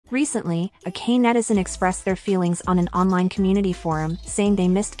Recently, a K-netizen expressed their feelings on an online community forum, saying they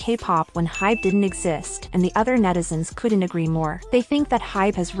missed K-pop when Hybe didn't exist, and the other netizens couldn't agree more. They think that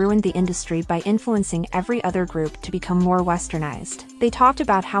Hybe has ruined the industry by influencing every other group to become more westernized. They talked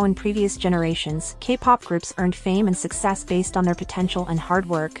about how in previous generations, K-pop groups earned fame and success based on their potential and hard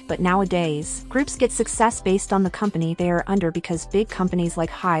work, but nowadays, groups get success based on the company they are under because big companies like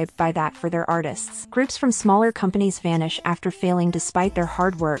Hybe buy that for their artists. Groups from smaller companies vanish after failing despite their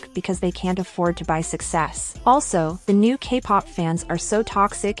hard work because they can't afford to buy success. Also, the new K-pop fans are so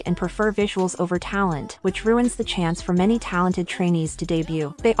toxic and prefer visuals over talent, which ruins the chance for many talented trainees to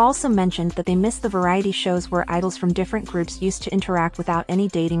debut. They also mentioned that they miss the variety shows where idols from different groups used to interact without any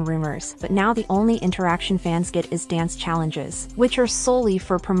dating rumors, but now the only interaction fans get is dance challenges, which are solely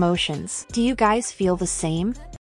for promotions. Do you guys feel the same?